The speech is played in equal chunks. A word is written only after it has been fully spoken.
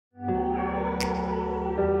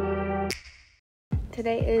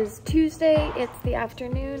Today is Tuesday, it's the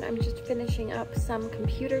afternoon. I'm just finishing up some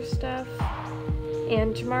computer stuff.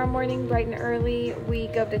 And tomorrow morning, bright and early, we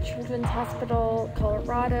go to Children's Hospital,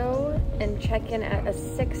 Colorado, and check in at a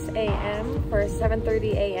 6 a.m. for a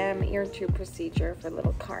 7:30 a.m. ear tube procedure for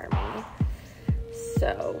little Carmi.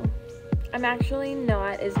 So, I'm actually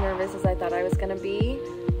not as nervous as I thought I was gonna be.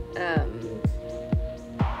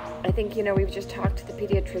 I think, you know, we've just talked to the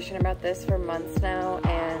pediatrician about this for months now,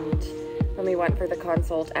 and when we went for the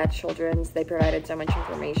consult at Children's, they provided so much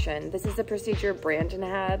information. This is a procedure Brandon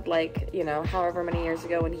had, like, you know, however many years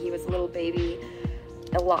ago when he was a little baby.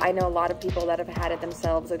 I know a lot of people that have had it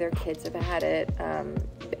themselves or their kids have had it.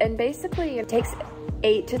 And basically it takes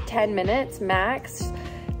 8 to 10 minutes max.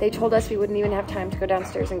 They told us we wouldn't even have time to go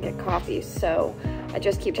downstairs and get coffee. So I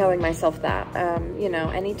just keep telling myself that, you know,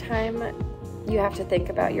 anytime you have to think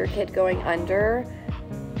about your kid going under,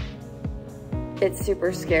 it's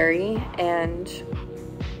super scary. And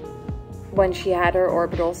when she had her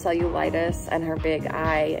orbital cellulitis and her big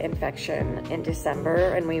eye infection in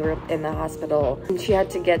December and we were in the hospital, and she had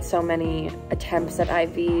to get so many attempts at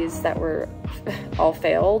IVs that were all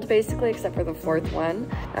failed basically, except for the fourth one,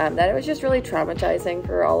 that it was just really traumatizing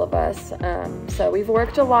for all of us. So we've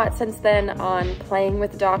worked a lot since then on playing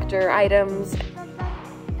with doctor items.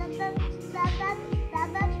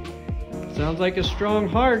 Sounds like a strong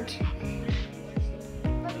heart.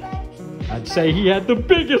 I'd say he had the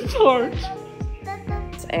biggest heart.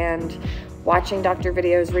 And watching doctor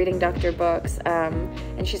videos, reading doctor books,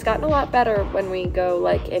 and she's gotten a lot better when we go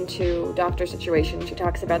like into doctor situations. She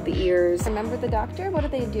talks about the ears. Remember the doctor? What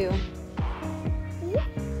do?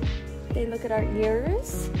 They look at our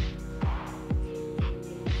ears.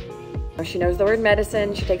 She knows the word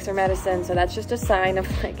medicine, she takes her medicine, so that's just a sign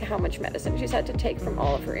of like how much medicine she's had to take from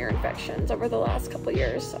all of her ear infections over the last couple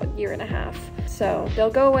years, so a year and a half. So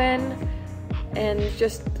they'll go in and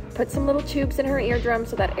just put some little tubes in her eardrum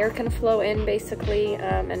so that air can flow in basically,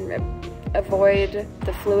 and avoid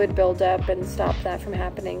the fluid buildup and stop that from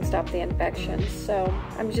happening, stop the infections. So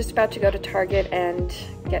I'm just about to go to Target and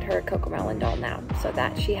get her a Cocomelon doll now so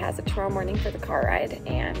that she has it tomorrow morning for the car ride,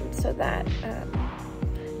 and so that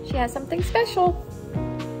she has something special.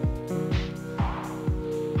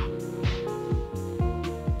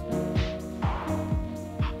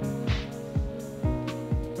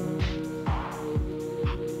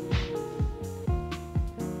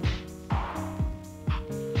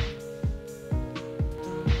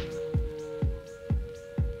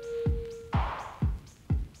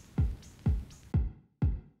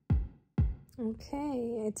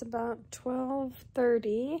 Okay, it's about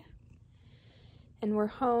 12:30. And we're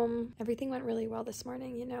home. Everything went really well this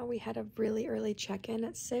morning. You know, we had a really early check-in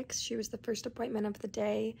at 6. She was the first appointment of the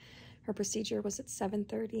day. Her procedure was at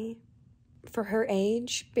 7:30. For her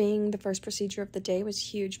age, being the first procedure of the day was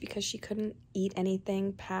huge because she couldn't eat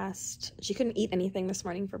anything this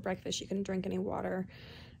morning for breakfast. She couldn't drink any water.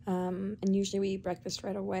 And usually we eat breakfast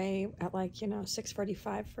right away at like, you know,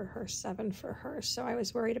 6:45 for her, 7 for her. So I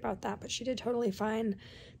was worried about that, but she did totally fine.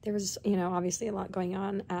 There was, you know, obviously a lot going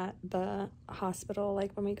on at the hospital.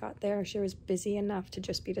 Like when we got there, she was busy enough to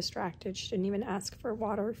just be distracted. She didn't even ask for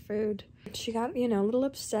water or food. She got, you know, a little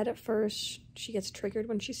upset at first. She gets triggered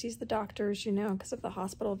when she sees the doctors, you know, because of the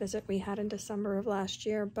hospital visit we had in December of last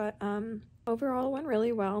year. But overall it went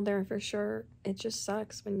really well there for sure. It just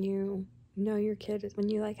sucks when you know your kid, when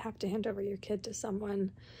you like have to hand over your kid to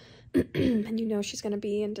someone and you know she's going to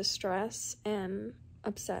be in distress and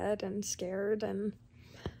upset and scared, and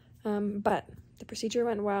but the procedure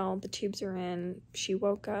went well. The tubes are in. She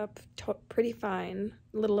woke up pretty fine,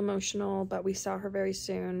 a little emotional, but we saw her very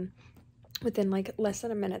soon. Within like less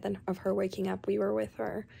than a minute of her waking up, we were with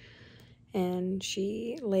her, and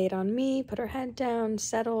she laid on me, put her head down,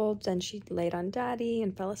 settled, then she laid on Daddy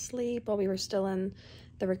and fell asleep while we were still in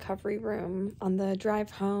the recovery room. On the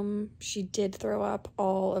drive home, she did throw up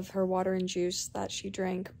all of her water and juice that she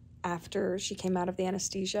drank after she came out of the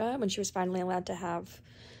anesthesia. When she was finally allowed to have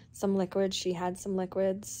some liquids, she had some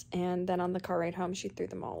liquids, and then on the car ride home, she threw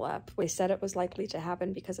them all up. We said it was likely to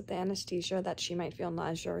happen because of the anesthesia, that she might feel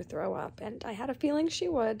nausea or throw up, and I had a feeling she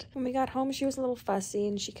would. When we got home, she was a little fussy,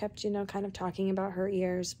 and she kept, you know, kind of talking about her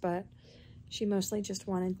ears, but she mostly just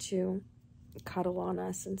wanted to cuddle on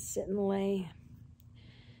us and sit and lay.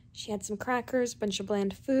 She had some crackers, bunch of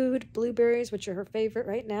bland food, blueberries, which are her favorite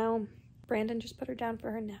right now. Brandon just put her down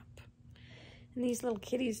for her nap. And these little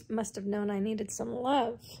kitties must have known I needed some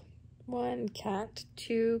love. 1 cat,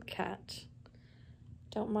 2 cat.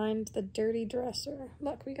 Don't mind the dirty dresser.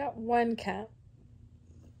 Look, we got 1 cat.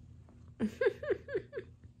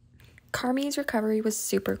 Carmi's recovery was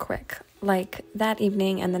super quick. Like that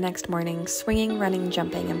evening and the next morning, swinging, running,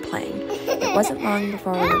 jumping, and playing. It wasn't long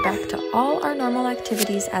before we were back to all our normal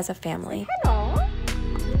activities as a family. Hello.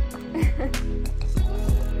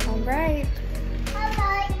 All right.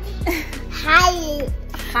 Hi.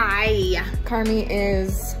 Hi. Carmi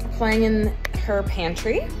is playing in her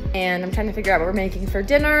pantry, and I'm trying to figure out what we're making for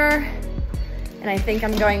dinner. And I think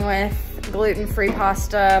I'm going with gluten-free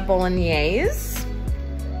pasta bolognese.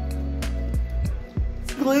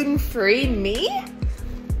 Gluten-free, me?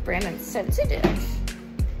 Brandon's sensitive.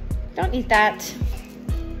 Don't eat that.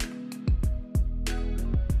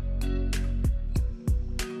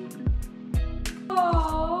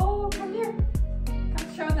 Oh, come here.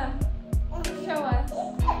 Come show them. Show us.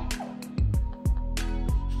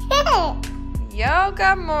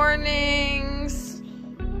 Yoga mornings.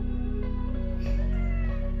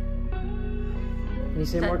 Can you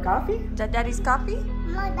say more coffee? Is that Daddy's coffee?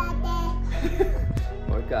 More daddy.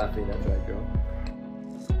 More coffee, that's right, girl.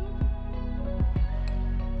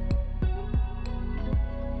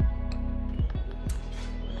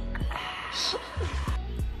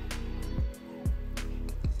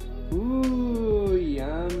 Ooh,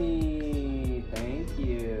 yummy. Thank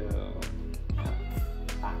you.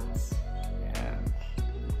 Lots. Yeah.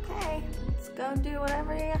 Okay, let's go do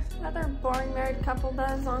whatever other boring married couple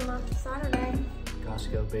does on a Saturday.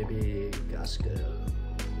 Costco, baby. Costco.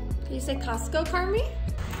 Can you say Costco, Carmi?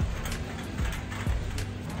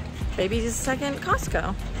 Baby's second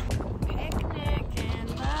Costco. Picnic in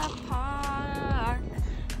the park.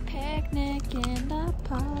 Picnic in the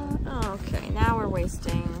park. Okay, now we're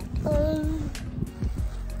wasting.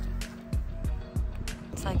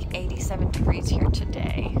 It's like 87 degrees here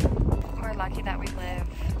today. We're lucky that we live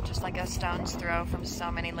just like a stone's throw from so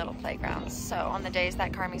many little playgrounds. So on the days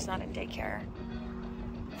that Carmi's not in daycare,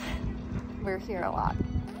 we're here a lot.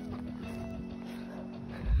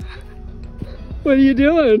 What are you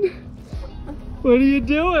doing? What are you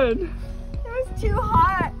doing? It was too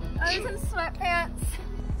hot. I was in sweatpants.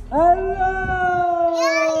 Hello!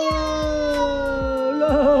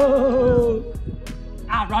 Hello!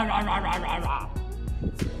 Ah, rah, rah, rah, rah, rah, rah.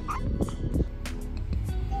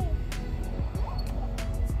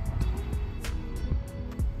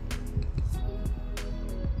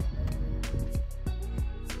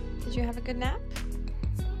 Did you have a good nap?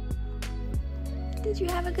 Did you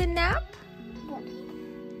have a good nap?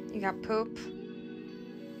 You got poop?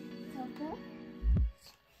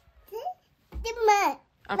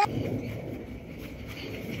 Okay.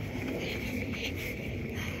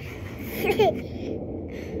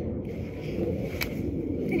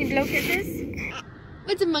 Can you blow kisses?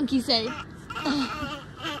 What's a monkey say?